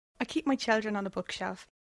keep my children on the bookshelf.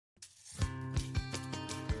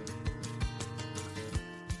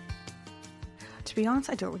 To be honest,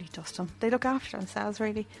 I don't really dust them. They look after themselves,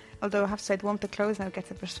 really. Although I have to say the one with the clothes now gets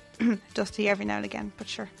a bit dusty every now and again. But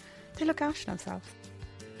sure, they look after themselves.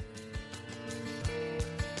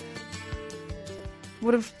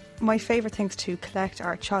 One of my favourite things to collect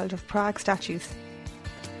are Child of Prague statues.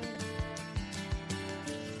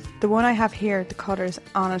 The one I have here, the colours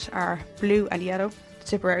on it are blue and yellow, the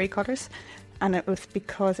Tipperary colours. And it was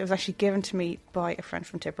because it was actually given to me by a friend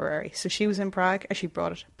from Tipperary. So she was in Prague and she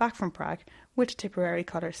brought it back from Prague with Tipperary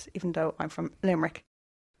colours, even though I'm from Limerick.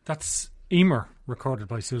 That's Emer, recorded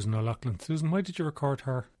by Susan O'Loughlin. Susan, why did you record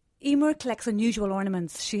her? Emer collects unusual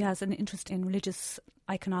ornaments. She has an interest in religious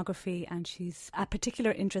iconography and she's a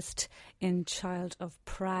particular interest in Child of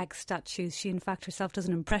Prague statues. She in fact herself does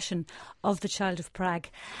an impression of the Child of Prague.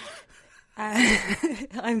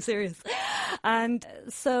 I'm serious. And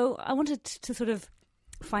so I wanted to sort of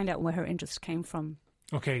find out where her interest came from.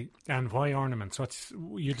 Okay, and why ornaments?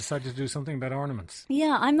 You decided to do something about ornaments?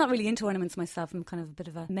 Yeah, I'm not really into ornaments myself. I'm kind of a bit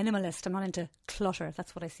of a minimalist. I'm not into clutter.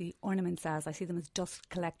 That's what I see ornaments as. I see them as dust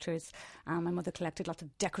collectors. My mother collected lots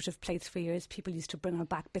of decorative plates for years. People used to bring her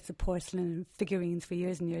back bits of porcelain and figurines for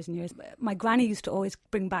years and years and years. My granny used to always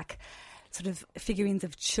bring back sort of figurines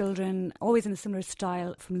of children, always in a similar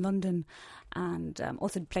style from London, and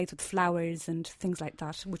also plates with flowers and things like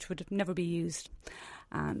that, which would never be used.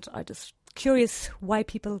 And I just curious why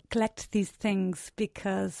people collect these things,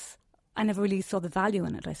 because I never really saw the value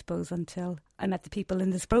in it, I suppose, until I met the people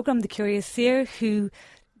in this programme, the Curious Seer, who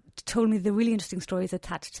told me the really interesting stories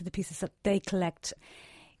attached to the pieces that they collect.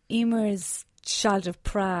 Emer's Child of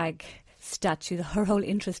Prague statue, her whole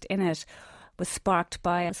interest in it was sparked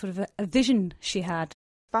by a sort of a vision she had.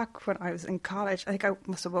 Back when I was in college, I think I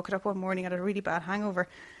must have woken up one morning, had a really bad hangover,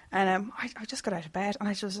 and I just got out of bed and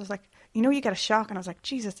I just was like, you get a shock, and I was like,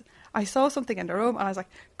 Jesus, I saw something in the room and I was like,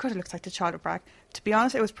 God, it looks like the Child of Prague. To be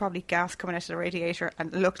honest, it was probably gas coming out of the radiator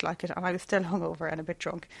and it looked like it, and I was still hungover and a bit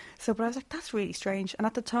drunk. But I was like, that's really strange. And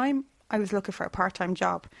at the time, I was looking for a part-time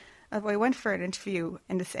job. I went for an interview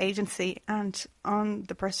in this agency, and on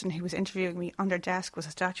the person who was interviewing me, on their desk was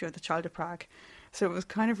a statue of the Child of Prague. So it was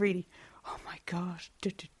kind of really, oh my God,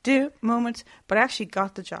 moment. But I actually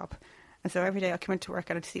got the job. And so every day I came into work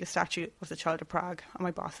and I'd see the statue of the Child of Prague on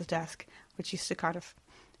my boss's desk, which used to kind of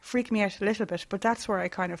freak me out a little bit. But that's where I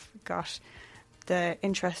kind of got the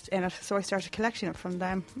interest in it. So I started collecting it from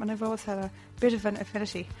them. And I've always had a bit of an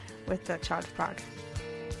affinity with the Child of Prague.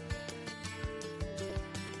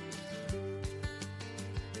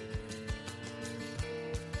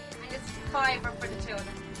 $5 for the two of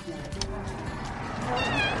them.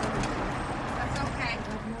 That's okay.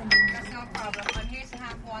 That's no problem. I'm here to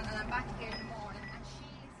have one, and I'm back again in the morning, and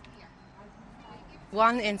she's here.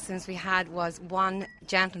 One instance we had was one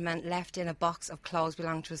gentleman left in a box of clothes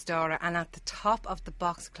belonging to his daughter, and at the top of the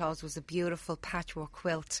box of clothes was a beautiful patchwork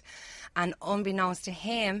quilt. And unbeknownst to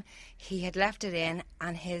him, he had left it in,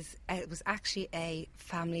 and it was actually a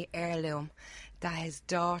family heirloom that his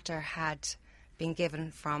daughter had been given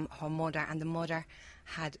from her mother, and the mother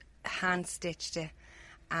had hand stitched it,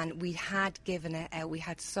 and we had given it out. We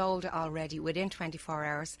had sold it already within 24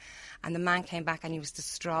 hours, and the man came back and he was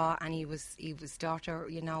distraught, and his daughter,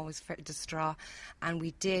 was distraught, and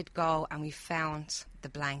we did go and we found the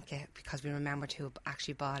blanket because we remembered who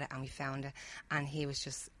actually bought it, and we found it, and he was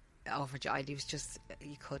just overjoyed.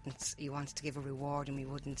 He wanted to give a reward and we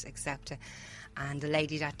wouldn't accept it, and the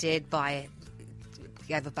lady that did buy it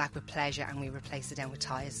gave it back with pleasure, and we replaced it then with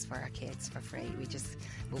ties for our kids for free.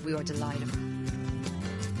 We were delighted.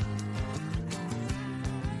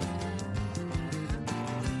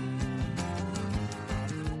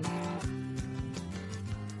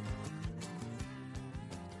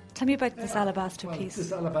 Tell me about this alabaster piece.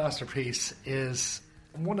 This alabaster piece is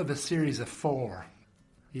one of a series of 4.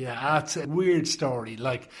 Yeah, it's a weird story.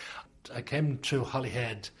 I came through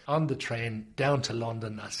Holyhead on the train down to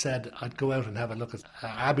London. I said I'd go out and have a look at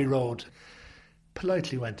Abbey Road.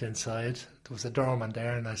 Politely went inside. There was a doorman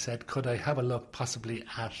there, and I said, could I have a look possibly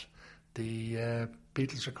at the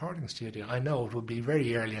Beatles recording studio? I know it would be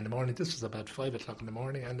very early in the morning. This was about 5 o'clock in the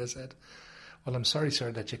morning, and I said, well, I'm sorry,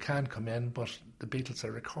 sir, that you can't come in, but the Beatles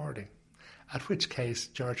are recording. At which case,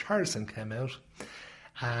 George Harrison came out,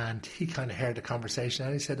 and he kind of heard the conversation,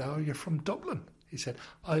 and he said, oh, you're from Dublin. He said,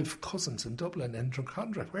 I've cousins in Dublin, in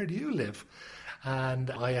Drumcondra. Where do you live?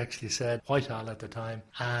 And I actually said Whitehall at the time.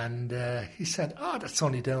 And he said, oh, that's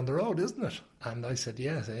only down the road, isn't it? And I said,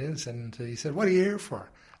 yes, it is. And he said, what are you here for?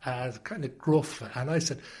 Kind of gruff. And I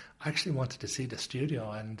said, I actually wanted to see the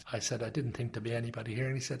studio. And I said, I didn't think there'd be anybody here.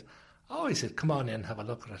 And he said, Oh, he said, come on in, have a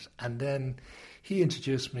look at it. And then he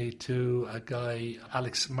introduced me to a guy,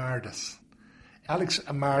 Alex Mardis. Alex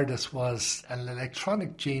Mardis was an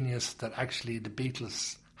electronic genius that actually the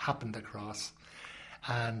Beatles happened across.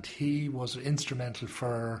 And he was instrumental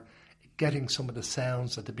for getting some of the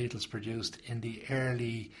sounds that the Beatles produced in the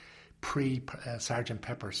early pre-Sgt.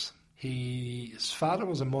 Pepper's. His father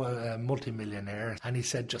was a multi-millionaire, and he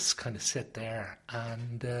said, just kind of sit there.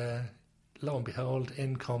 And lo and behold,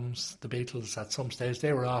 in comes the Beatles at some stage.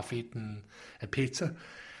 They were off eating a pizza,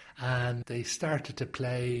 and they started to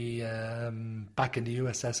play back in the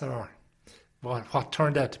USSR, what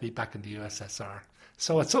turned out to be back in the USSR.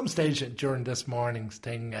 So at some stage during this morning's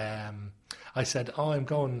thing, I said, oh, I'm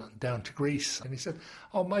going down to Greece. And he said,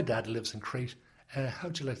 oh, my dad lives in Crete.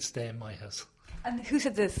 How'd you like to stay in my house? And who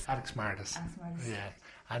said this? Alex Mardis. Yeah.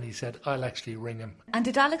 And he said, I'll actually ring him. And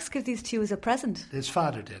did Alex give these to you as a present? His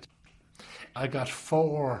father did. I got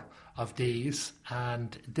 4 of these,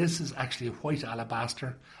 and this is actually white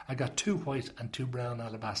alabaster. I got 2 white and 2 brown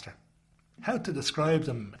alabaster. How to describe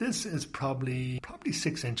them? This is probably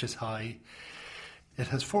 6 inches high. It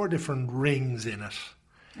has 4 different rings in it.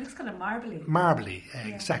 It looks kind of marbly. Marbly,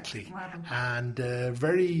 exactly. Marble. And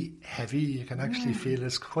very heavy. You can actually feel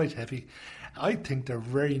it's quite heavy. I think they're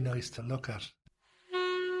very nice to look at.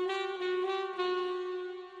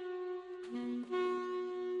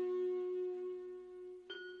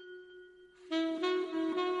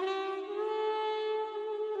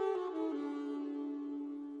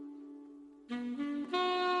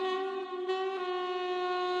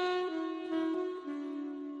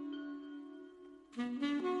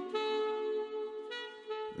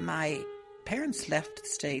 My parents left the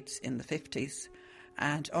States in the 50s,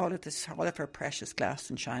 and all of our precious glass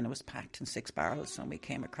in China was packed in 6 barrels, and we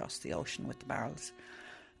came across the ocean with the barrels.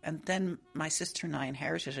 And then my sister and I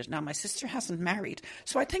inherited it. Now, my sister hasn't married,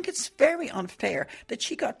 so I think it's very unfair that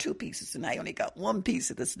she got 2 pieces and I only got 1 piece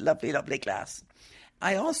of this lovely, lovely glass.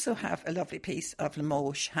 I also have a lovely piece of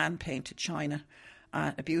Limoges hand-painted china,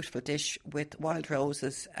 a beautiful dish with wild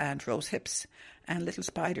roses and rose hips and little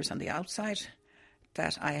spiders on the outside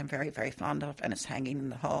that I am very, very fond of, and it's hanging in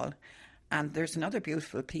the hall. And there's another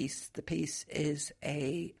beautiful piece. The piece is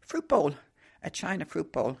a fruit bowl, a china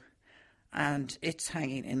fruit bowl, and it's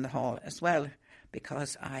hanging in the hall as well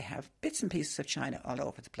because I have bits and pieces of china all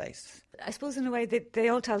over the place. I suppose in a way they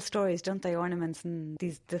all tell stories, don't they? Ornaments and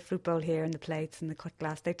the fruit bowl here and the plates and the cut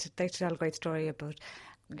glass. They tell a great story about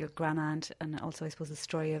your grandaunt, and also I suppose the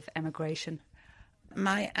story of emigration.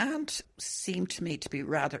 My aunt seemed to me to be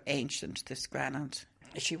rather ancient, this grandaunt.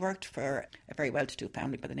 She worked for a very well-to-do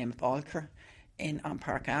family by the name of Alker on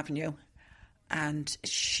Park Avenue, and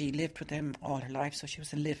she lived with them all her life, so she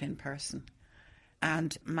was a live-in person.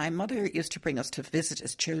 And my mother used to bring us to visit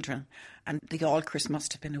as children, and the Alkers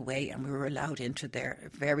must have been away, and we were allowed into their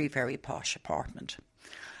very, very posh apartment.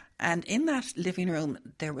 And in that living room,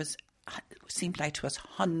 seemed like to us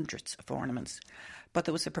hundreds of ornaments, but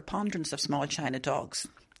there was a preponderance of small china dogs,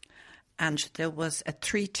 and there was a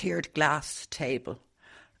 3-tiered glass table,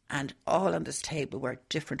 and all on this table were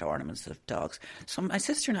different ornaments of dogs. So my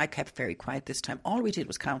sister and I kept very quiet this time. All we did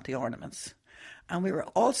was count the ornaments, and we were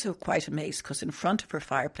also quite amazed because in front of her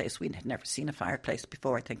fireplace, we had never seen a fireplace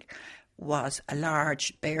before, I think, was a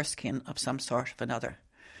large bearskin of some sort of another.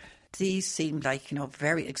 These seemed like,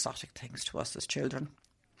 very exotic things to us as children.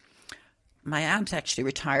 My aunt actually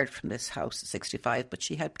retired from this house at 65, but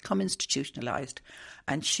she had become institutionalised,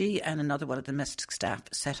 and she and another one of the domestic staff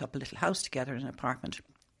set up a little house together in an apartment.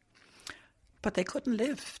 But they couldn't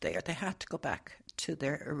live there. They had to go back to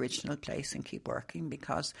their original place and keep working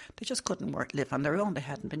because they just couldn't live on their own. They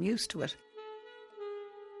hadn't been used to it.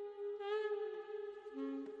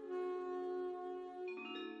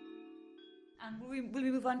 And will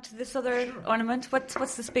we move on to this other ornament?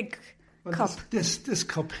 What's this big cup? This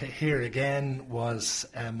cup here again was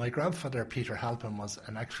my grandfather Peter Halpin was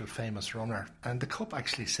an actual famous runner, and the cup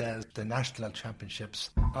actually says the national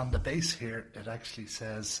championships. On the base here it actually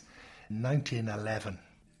says 1911.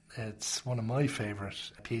 It's one of my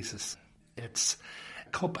favourite pieces. It's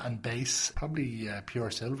cup and base, probably a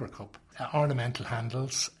pure silver cup. Ornamental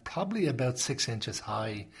handles, probably about 6 inches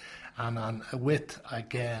high, and on a width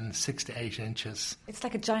again 6 to 8 inches. It's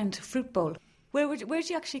like a giant fruit bowl. Where do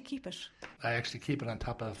you actually keep it? I actually keep it on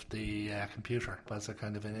top of the computer as a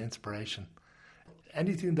kind of an inspiration.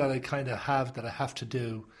 Anything that I kind of have that I have to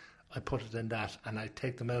do, I put it in that, and I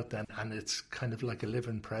take them out then, and it's kind of like a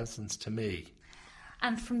living presence to me.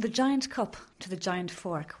 And from the giant cup to the giant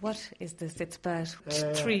fork, what is this? It's about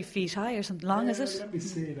 3 feet high or something long, is it? Let me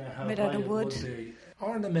see now how made high out of it wood. would be.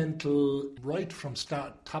 Ornamental right from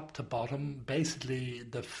top to bottom, basically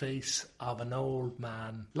the face of an old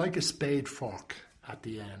man, like a spade fork at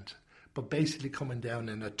the end, but basically coming down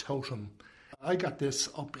in a totem. I got this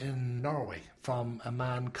up in Norway from a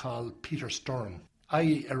man called Peter Sturm.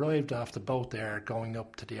 I arrived off the boat there going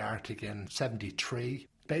up to the Arctic in 73.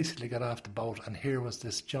 Basically got off the boat and here was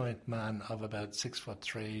this giant man of about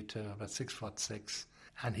 6'3" to about 6'6",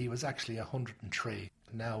 and he was actually 103.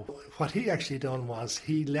 Now, what he actually done was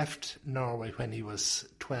he left Norway when he was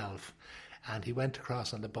 12 and he went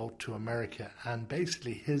across on the boat to America, and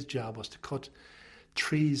basically his job was to cut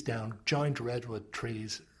trees down, giant redwood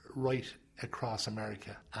trees, right across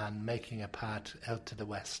America and making a path out to the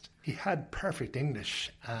west. He had perfect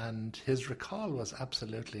English and his recall was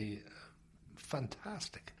absolutely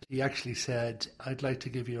fantastic. He actually said, I'd like to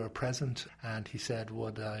give you a present, and he said,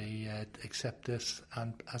 would I accept this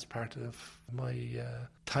and as part of my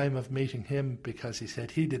time of meeting him, because he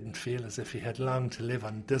said he didn't feel as if he had long to live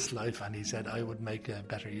on this life, and he said I would make a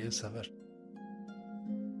better use of it.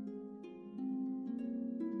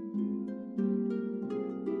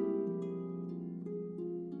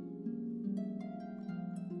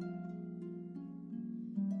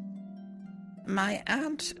 My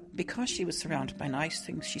aunt, because she was surrounded by nice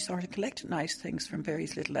things, she sort of collected nice things from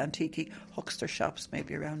various little antique huckster shops,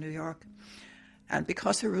 maybe around New York. And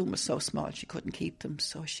because her room was so small, she couldn't keep them,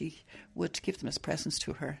 so she would give them as presents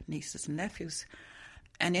to her nieces and nephews.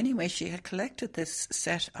 And anyway, she had collected this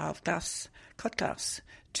set of cut glass,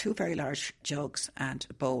 2 very large jugs and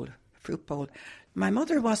a bowl, fruit bowl. My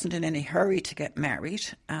mother wasn't in any hurry to get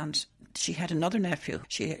married, and she had another nephew.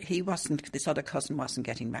 This other cousin wasn't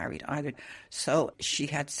getting married either. So she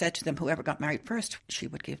had said to them, whoever got married first, she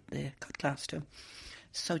would give the cut glass to.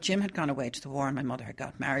 So Jim had gone away to the war and my mother had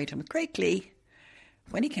got married. And with great glee,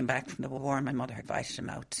 when he came back from the war, my mother invited him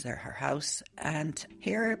out to her house. And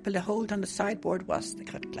here, behold, on the sideboard was the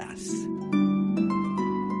cut glass.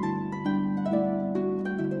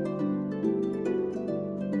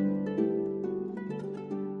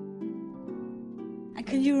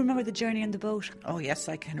 Can you remember the journey on the boat? Oh, yes,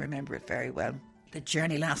 I can remember it very well. The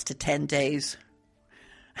journey lasted 10 days.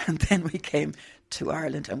 And then we came to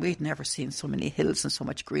Ireland, and we'd never seen so many hills and so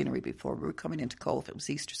much greenery before. We were coming into Cove. It was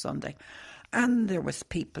Easter Sunday. And there was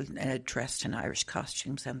people dressed in Irish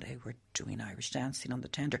costumes, and they were doing Irish dancing on the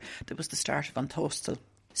tender. There was the start of An Tostal.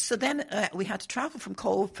 So then we had to travel from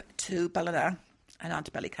Cove to Ballina and on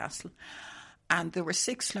to Ballycastle. And there were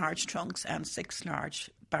 6 large trunks and 6 large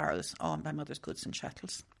barrels on my mother's goods and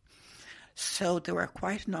chattels. So there were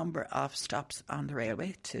quite a number of stops on the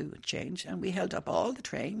railway to change, and we held up all the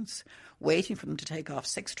trains, waiting for them to take off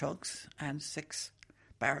 6 trunks and 6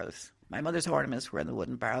 barrels. My mother's ornaments were in the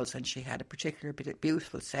wooden barrels, and she had a particular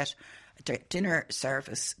beautiful set, a dinner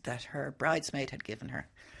service that her bridesmaid had given her,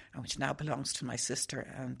 and which now belongs to my sister,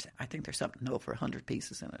 and I think there's something over 100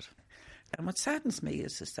 pieces in it. And what saddens me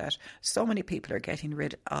is that so many people are getting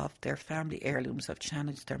rid of their family heirlooms of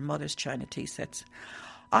china, their mother's china tea sets.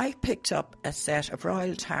 I picked up a set of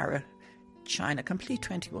Royal Tara china, complete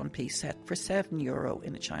 21-piece set for €7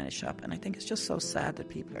 in a china shop, and I think it's just so sad that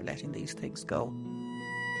people are letting these things go.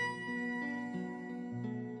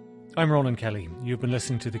 I'm Ronan Kelly. You've been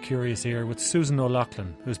listening to The Curious Ear with Susan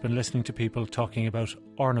O'Loughlin, who's been listening to people talking about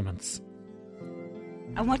ornaments.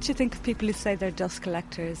 And what do you think of people who say they're dust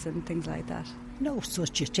collectors and things like that? No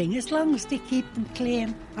such a thing, as long as they keep them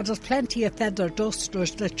clean. And there's plenty of feather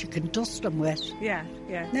dusters that you can dust them with. Yeah.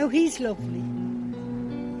 Now, he's lovely.